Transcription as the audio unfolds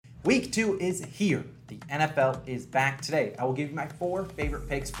Week 2 is here. The NFL is back today. I will give you my 4 favorite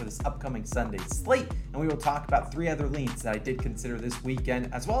picks for this upcoming Sunday slate, and we will talk about 3 other leans that I did consider this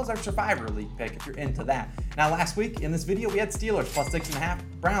weekend, as well as our Survivor League pick if you're into that. Now, last week in this video, we had Steelers plus 6.5,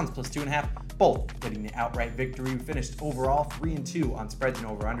 Browns plus 2.5, both getting the outright victory. We finished overall 3-2 on spreads and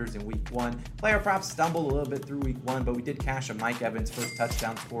over-unders in week 1. Player props stumbled a little bit through week 1, but we did cash a Mike Evans first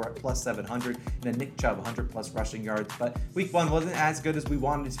touchdown score at plus 700 and a Nick Chubb 100 plus rushing yards. But week 1 wasn't as good as we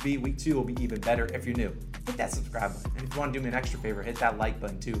wanted it to be. Week 2 will be even better if you're new. Hit that subscribe button. And if you want to do me an extra favor, hit that like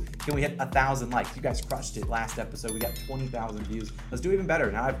button too. Can we hit 1,000 likes? You guys crushed it last episode. We got 20,000 views. Let's do even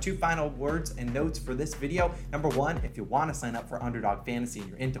better. Now I have 2 final words and notes for this video. Number 1, if you want to sign up for Underdog Fantasy and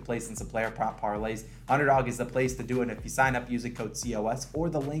you're into placing some player prop parlays, Underdog is the place to do it. If you sign up using code COS or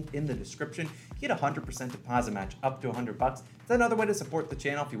the link in the description, you get a 100% deposit match up to $100. It's another way to support the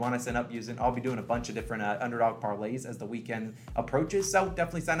channel. If you want to sign up using, I'll be doing a bunch of different Underdog parlays as the weekend approaches. So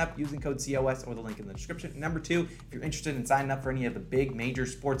definitely sign up using code COS or the link in the description. Number 2, if you're interested in signing up for any of the big major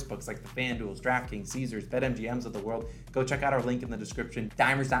sports books like the FanDuels, DraftKings, Caesars, BetMGMs of the world, go check out our link in the description,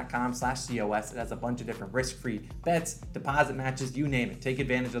 dimers.com/COS. It has a bunch of different risk-free bets, deposit matches, you name it. Take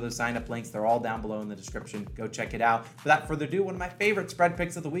advantage of those sign-up links. They're all down below in the description. Go check it out. Without further ado, one of my favorite spread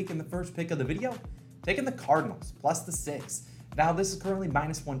picks of the week and the first pick of the video, taking the Cardinals plus the 6. Now, this is currently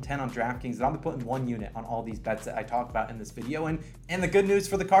minus 110 on DraftKings, and I'll be putting 1 unit on all these bets that I talk about in this video. And the good news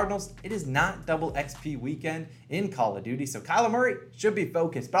for the Cardinals, it is not double XP weekend in Call of Duty, so Kyler Murray should be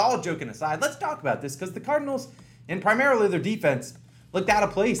focused. But all joking aside, let's talk about this, because the Cardinals, and primarily their defense, looked out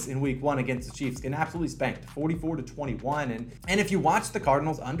of place in week 1 against the Chiefs, getting absolutely spanked, 44-21. And if you watch the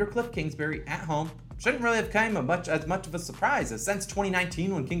Cardinals under Cliff Kingsbury at home, shouldn't really have come as much of a surprise as since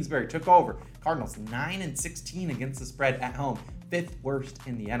 2019 when Kingsbury took over. Cardinals 9-16 against the spread at home, 5th worst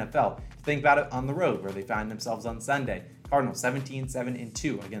in the NFL. Think about it on the road where they find themselves on Sunday. Cardinals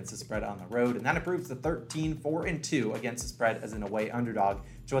 17-7-2 against the spread on the road, and that improves to 13-4-2 against the spread as an away underdog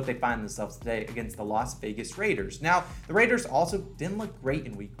to what they find themselves today against the Las Vegas Raiders. Now, the Raiders also didn't look great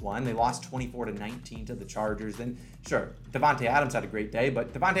in week 1. They lost 24-19 to the Chargers, and sure, Davante Adams had a great day,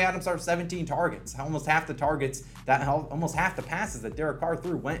 but Davante Adams saw 17 targets. Almost half the passes that Derek Carr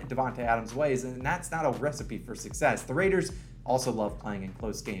threw went Davante Adams' ways, and that's not a recipe for success. The Raiders also love playing in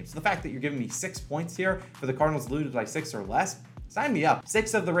close games. So the fact that you're giving me 6 points here for the Cardinals to lose by 6 or less, sign me up.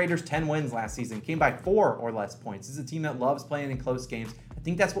 6 of the Raiders' 10 wins last season came by 4 or less points. This is a team that loves playing in close games. I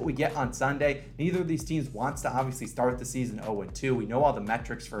think that's what we get on Sunday. Neither of these teams wants to obviously start the season 0-2. We know all the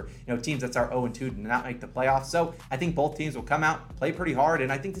metrics for teams that start 0-2 do not make the playoffs. So I think both teams will come out, play pretty hard,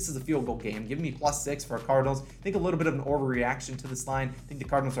 and I think this is a field goal game. Give me plus 6 for Cardinals. I think a little bit of an overreaction to this line. I think the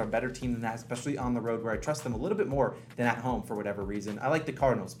Cardinals are a better team than that, especially on the road where I trust them a little bit more than at home for whatever reason. I like the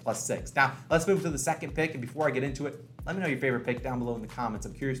Cardinals plus 6. Now let's move to the second pick, and before I get into it, let me know your favorite pick down below in the comments.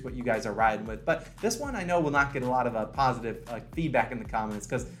 I'm curious what you guys are riding with. But this one I know will not get a lot of positive feedback in the comments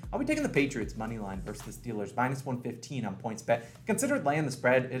because I'll be taking the Patriots money line versus the Steelers, minus 115 on PointsBet. Considered laying the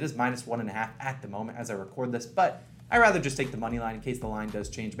spread. It is minus 1.5 at the moment as I record this, but I'd rather just take the money line in case the line does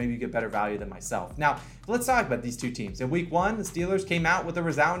change. Maybe you get better value than myself. Now, let's talk about these 2 teams. In week 1, the Steelers came out with a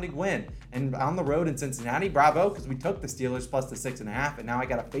resounding win. And on the road in Cincinnati, bravo, because we took the Steelers plus the 6.5, and now I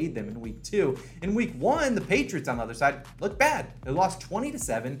got to fade them in week 2. In week 1, the Patriots on the other side looked bad. They lost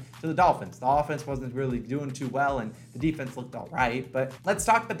 20-7 to the Dolphins. The offense wasn't really doing too well, and the defense looked all right. But let's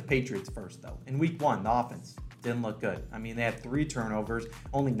talk about the Patriots first, though. In week 1, the offense didn't look good. I mean, they had 3 turnovers,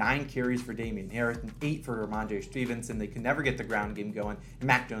 only 9 carries for Damian Harris, and 8 for Ramondre Stevenson. They could never get the ground game going, and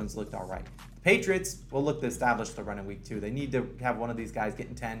Mac Jones looked all right. The Patriots will look to establish the run in week 2. They need to have one of these guys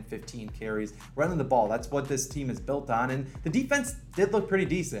getting 10, 15 carries, running the ball. That's what this team is built on, and the defense did look pretty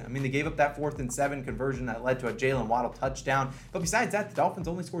decent. I mean, they gave up that 4th and 7 conversion that led to a Jalen Waddle touchdown, but besides that, the Dolphins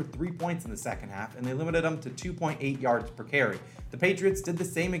only scored 3 points in the second half, and they limited them to 2.8 yards per carry. The Patriots did the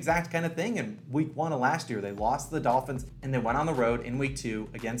same exact kind of thing in week 1 of last year. They lost to the Dolphins, and they went on the road in week 2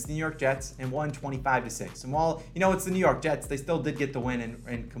 against the New York Jets and won 25-6. And while, it's the New York Jets, they still did get the win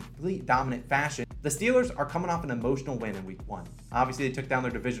in complete dominant fashion. The Steelers are coming off an emotional win in week 1. Obviously, they took down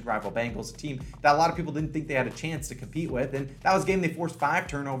their division rival Bengals, a team that a lot of people didn't think they had a chance to compete with. And that was a game they forced 5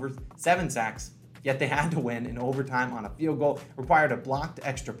 turnovers, 7 sacks, yet they had to win in overtime on a field goal, required a blocked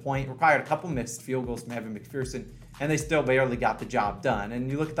extra point, required a couple missed field goals from Evan McPherson, and they still barely got the job done. And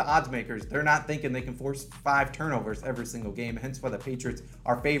you look at the odds makers, they're not thinking they can force 5 turnovers every single game, hence why the Patriots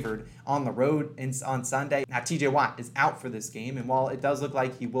are favored on the road on Sunday. Now, TJ Watt is out for this game, and while it does look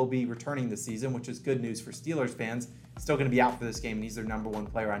like he will be returning this season, which is good news for Steelers fans, still going to be out for this game, and he's their number 1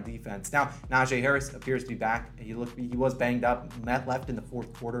 player on defense. Now, Najee Harris appears to be back. He was banged up, left in the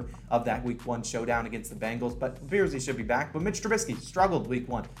fourth quarter of that Week 1 showdown against the Bengals, but appears he should be back. But Mitch Trubisky struggled Week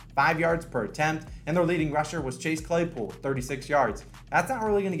 1, 5 yards per attempt, and their leading rusher was Chase Claypool, 36 yards. That's not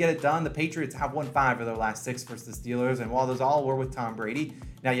really going to get it done. The Patriots have won 5 of their last 6 versus the Steelers, and while those all were with Tom Brady,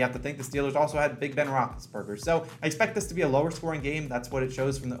 now you have to think the Steelers also had Big Ben Roethlisberger. So I expect this to be a lower scoring game. That's what it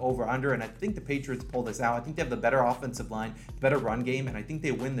shows from the over-under, and I think the Patriots pull this out. I think they have the better offensive line, better run game, and I think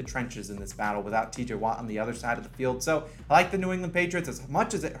they win the trenches in this battle without TJ Watt on the other side of the field. So I like the New England Patriots. As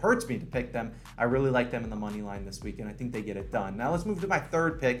much as it hurts me to pick them, I really like them in the money line this week, and I think they get it done. Now let's move to my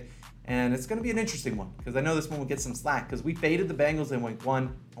third pick, and it's going to be an interesting one because I know this one will get some slack because we faded the Bengals in Week 1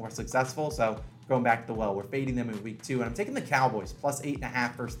 and we're successful. So going back to the well, we're fading them in Week 2, and I'm taking the Cowboys plus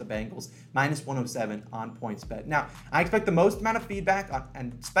 8.5 versus the Bengals, minus 107 on PointsBet. Now, I expect the most amount of feedback,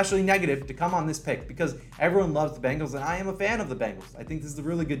 and especially negative, to come on this pick because everyone loves the Bengals, and I am a fan of the Bengals. I think this is a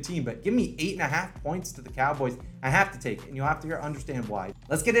really good team, but give me 8.5 points to the Cowboys. I have to take it, and you'll have to understand why.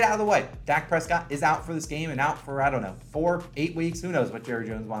 Let's get it out of the way. Dak Prescott is out for this game and out for, 4, 8 weeks. Who knows what Jerry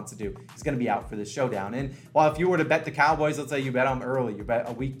Jones wants to do. He's going to be out for this showdown. And while if you were to bet the Cowboys, let's say you bet them early, you bet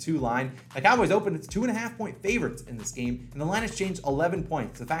a Week 2 line, the Cowboys opened as 2.5-point favorites in this game, and the line has changed 11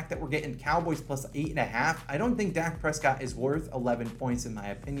 points. The fact that we're getting Cowboys plus 8.5, I don't think Dak Prescott is worth 11 points in my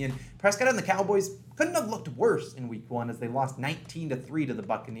opinion. Prescott and the Cowboys couldn't have looked worse in Week 1 as they lost 19-3 to the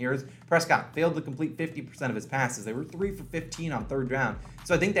Buccaneers. Prescott failed to complete 50% of his passes. They were 3 for 15 on third down.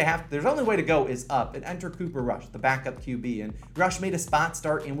 So I think there's only way to go is up and enter Cooper Rush, the backup QB. And Rush made a spot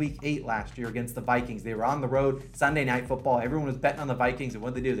start in Week 8 last year against the Vikings. They were on the road, Sunday Night Football. Everyone was betting on the Vikings, and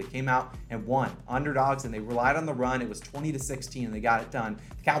what did they do? They came out and won. Underdogs, and they relied on the run. It was 20-16, and they got it done.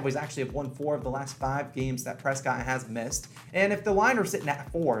 The Cowboys actually have won 4 of the last 5 games that Prescott has missed. And if the line were sitting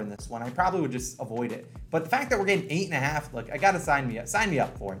at 4 in this one, I probably would just avoid it. But the fact that we're getting 8.5, look, I got to sign me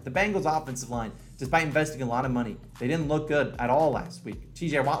up for it. The Bengals offensive line, despite investing a lot of money, they didn't look good at all last week.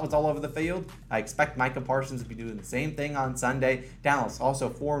 TJ Watt was all over the field. I expect Micah Parsons to be doing the same thing on Sunday. Dallas also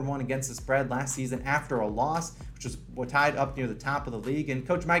 4-1 against the spread last season after a loss, which was tied up near the top of the league. And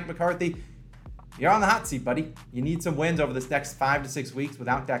Coach Mike McCarthy, you're on the hot seat, buddy. You need some wins over this next 5 to 6 weeks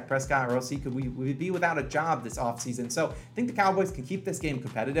without Dak Prescott, or else we would be without a job this offseason. So I think the Cowboys can keep this game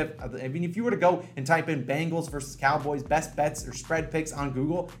competitive. I mean, if you were to go and type in Bengals versus Cowboys best bets or spread picks on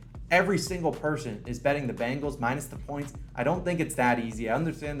Google, every single person is betting the Bengals minus the points. I don't think it's that easy. I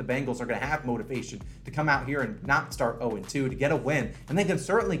understand the Bengals are going to have motivation to come out here and not start 0-2 to get a win. And they can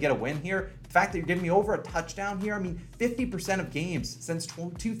certainly get a win here. The fact that you're giving me over a touchdown here, I mean, 50% of games since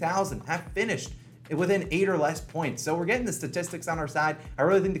 2000 have finished within 8 or less points. So we're getting the statistics on our side. I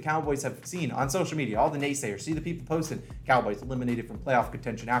really think the Cowboys have seen on social media, all the naysayers, see the people posting Cowboys eliminated from playoff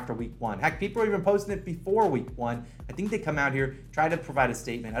contention after Week 1. Heck, people are even posting it before Week 1. I think they come out here, try to provide a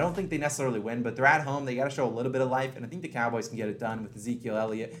statement. I don't think they necessarily win, but they're at home. They got to show a little bit of life, and I think the Cowboys can get it done with Ezekiel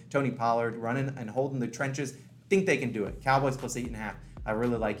Elliott, Tony Pollard running and holding the trenches. I think they can do it. Cowboys plus 8.5. I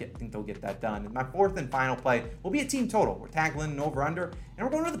really like it. I think they'll get that done. And my fourth and final play will be a team total. We're tackling an over-under, and we're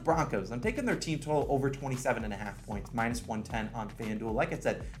going to the Broncos. I'm taking their team total over 27.5 points, minus 110 on FanDuel. Like I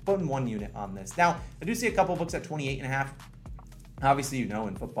said, putting 1 unit on this. Now, I do see a couple books at 28.5. Obviously, you know,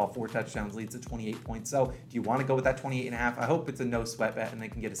 in football, 4 touchdowns leads to 28 points. So do you want to go with that 28.5? I hope it's a no sweat bet and they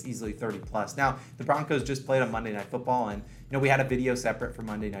can get us easily 30 plus. Now, the Broncos just played on Monday Night Football, and you know, we had a video separate for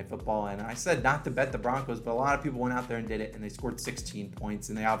Monday Night Football, and I said not to bet the Broncos, but a lot of people went out there and did it, and they scored 16 points,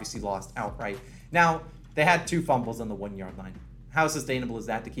 and they obviously lost outright. Now, they had 2 fumbles on the 1-yard line. How sustainable is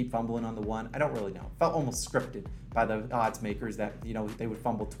that to keep fumbling on the 1? I don't really know. It felt almost scripted by the odds makers that, you know, they would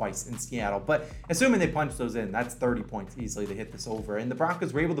fumble twice in Seattle. But assuming they punch those in, that's 30 points easily to hit this over. And the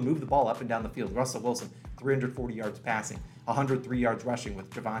Broncos were able to move the ball up and down the field. Russell Wilson, 340 yards passing, 103 yards rushing with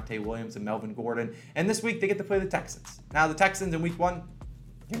Javonte Williams and Melvin Gordon. And this week they get to play the Texans. Now the Texans in Week 1,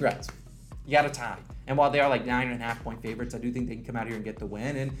 congrats. You got a tie. And while they are like 9.5-point favorites, I do think they can come out here and get the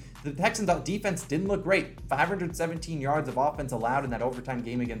win. And the Texans' defense didn't look great. 517 yards of offense allowed in that overtime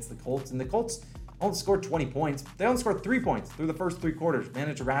game against the Colts. And the Colts only scored 20 points. They only scored 3 points through the first 3 quarters,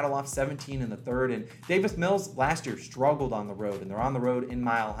 managed to rattle off 17 in the third. And Davis Mills last year struggled on the road, and they're on the road in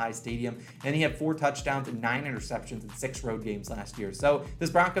Mile High Stadium. And he had 4 touchdowns and 9 interceptions in 6 road games last year. So this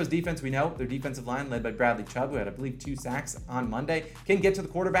Broncos defense, we know their defensive line led by Bradley Chubb, who had, I believe, 2 sacks on Monday, can get to the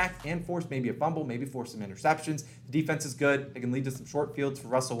quarterback and force maybe a fumble, maybe force some interceptions. The defense is good. They can lead to some short fields for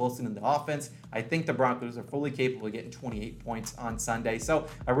Russell Wilson in the offense. I think the Broncos are fully capable of getting 28 points on Sunday. So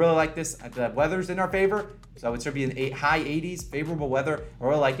I really like this. The weather's in our favor, so it should be in high 80s, favorable weather. I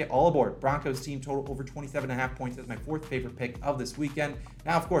really like it. All aboard. Broncos team total over 27.5 points is my 4th favorite pick of this weekend.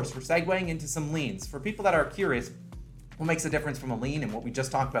 Now, of course, we're segueing into some leans. For people that are curious, what makes the difference from a lean and what we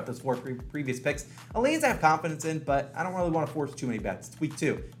just talked about, those 4 previous picks? A leans I have confidence in, but I don't really want to force too many bets. It's week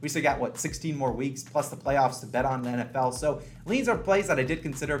 2. We still got, 16 more weeks plus the playoffs to bet on the NFL. So leans are plays that I did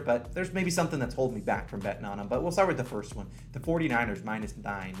consider, but there's maybe something that's holding me back from betting on them. But we'll start with the first one, the 49ers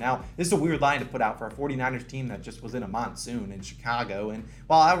 -9. Now, this is a weird line to put out for a 49ers team that just was in a monsoon in Chicago. And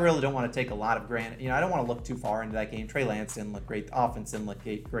while I really don't want to take a lot of granted, I don't want to look too far into that game. Trey Lance didn't look great. The offense didn't look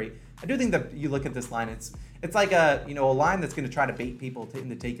great. I do think that you look at this line, it's like a line that's going to try to bait people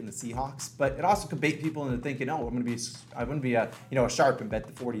into taking the Seahawks, but it also could bait people into thinking, I'm going to be a sharp and bet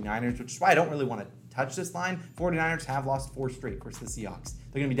the 49ers, which is why I don't really want to touch this line. 49ers have lost 4 straight versus the Seahawks.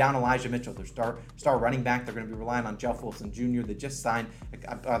 They're going to be down Elijah Mitchell, their star running back. They're going to be relying on Jeff Wilson Jr. They just signed,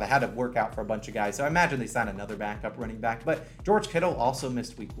 they had to work out for a bunch of guys. So I imagine they signed another backup running back. But George Kittle also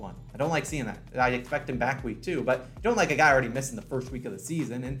missed week 1. I don't like seeing that. I expect him back week 2, but you don't like a guy already missing the first week of the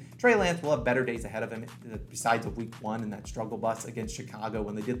season. And Trey Lance will have better days ahead of him besides of week 1 and that struggle bus against Chicago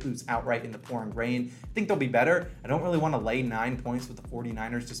when they did lose outright in the pouring rain. I think they'll be better. I don't really want to lay 9 points with the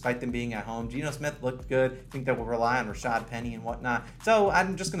 49ers despite them being at home. Geno Smith looked good. I think that will rely on Rashad Penny and whatnot. So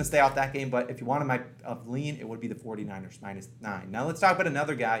I'm just going to stay off that game, but if you wanted my lean, it would be the 49ers -9. Now let's talk about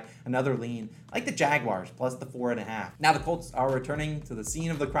another lean, like the Jaguars plus the 4.5. Now the Colts are returning to the scene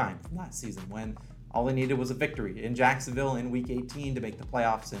of the crime from last season when all they needed was a victory in Jacksonville in week 18 to make the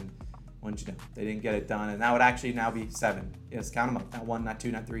playoffs, and wouldn't you know, they didn't get it done, and that would actually now be 7. Yes, count them up. Not 1, not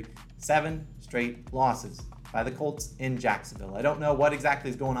 2, not 3. 7 straight losses by the Colts in Jacksonville. I don't know what exactly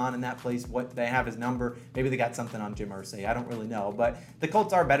is going on in that place, what they have his number. Maybe they got something on Jim Irsay. I don't really know. But the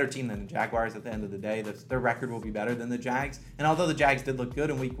Colts are a better team than the Jaguars at the end of the day. Their record will be better than the Jags. And although the Jags did look good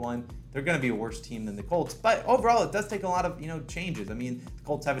in week 1, they're going to be a worse team than the Colts. But overall, it does take a lot of changes. I mean, the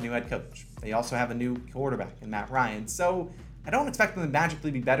Colts have a new head coach. They also have a new quarterback in Matt Ryan. So I don't expect them to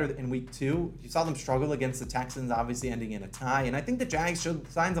magically be better in week 2. You saw them struggle against the Texans, obviously ending in a tie. And I think the Jags showed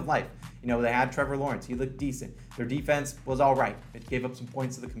signs of life. They had Trevor Lawrence. He looked decent. Their defense was all right. It gave up some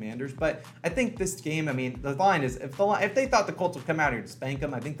points to the Commanders. But I think this game, the line is, if they thought the Colts would come out here to spank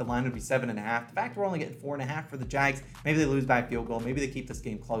them, I think the line would be 7.5. The fact we're only getting 4.5 for the Jags, maybe they lose by a field goal. Maybe they keep this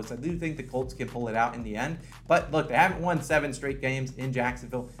game close. I do think the Colts can pull it out in the end. But look, they haven't won 7 straight games in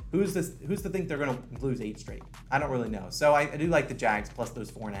Jacksonville. Who's to think they're going to lose 8 straight? I don't really know. So I do like the Jags plus those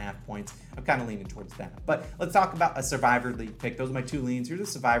 4.5 points. I'm kind of leaning towards that. But let's talk about a Survivor League pick. Those are my 2 leans. Here's a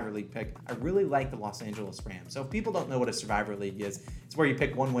Survivor League pick. I really like the Los Angeles Rams. So if people don't know what a Survivor League is, it's where you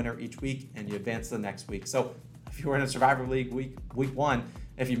pick one winner each week and you advance to the next week. So if you were in a Survivor League week 1,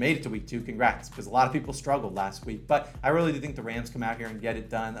 if you made it to week 2, congrats, because a lot of people struggled last week. But I really do think the Rams come out here and get it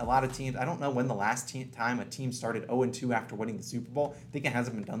done. A lot of teams, I don't know when the last time a team started 0-2 after winning the Super Bowl. I think it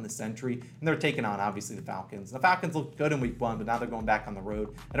hasn't been done this century. And they're taking on, obviously, the Falcons. The Falcons looked good in week 1, but now they're going back on the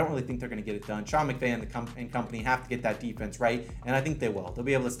road. I don't really think they're going to get it done. Sean McVay and company have to get that defense right, and I think they will. They'll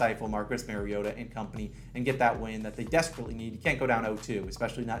be able to stifle Marcus Mariota and company and get that win that they desperately need. You can't go down 0-2,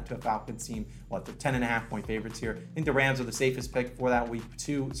 especially not to a Falcons team. They're 10.5-point favorites here. I think the Rams are the safest pick for that week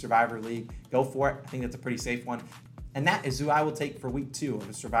 2 Survivor League. Go for it. I think that's a pretty safe one. And that is who I will take for week 2 of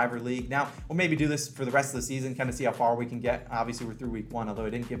the Survivor League. Now, we'll maybe do this for the rest of the season, kind of see how far we can get. Obviously, we're through week 1, although I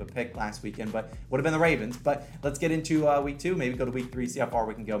didn't give a pick last weekend, but would have been the Ravens. But let's get into week 2, maybe go to week 3, see how far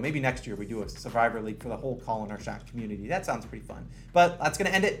we can go. Maybe next year we do a Survivor League for the whole Call in Our Shot community. That sounds pretty fun. But that's going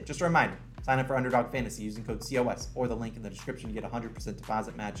to end it. Just a reminder. Sign up for Underdog Fantasy using code COS or the link in the description to get a 100%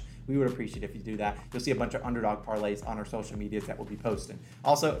 deposit match. We would appreciate it if you do that. You'll see a bunch of Underdog parlays on our social medias that we'll be posting.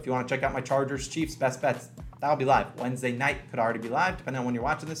 Also, if you want to check out my Chargers Chiefs best bets, that'll be live Wednesday night. Could already be live, depending on when you're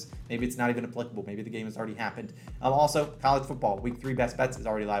watching this. Maybe it's not even applicable. Maybe the game has already happened. Also, college football week 3 best bets is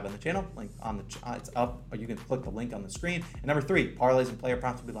already live on the channel. Link on the it's up, or you can click the link on the screen. And number 3, parlays and player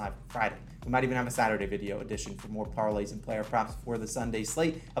props will be live Friday. We might even have a Saturday video edition for more parlays and player props for the Sunday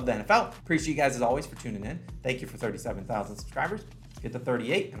slate of the NFL. Appreciate you guys as always for tuning in. Thank you for 37,000 subscribers. Let's get to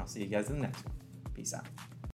 38, and I'll see you guys in the next one. Peace out.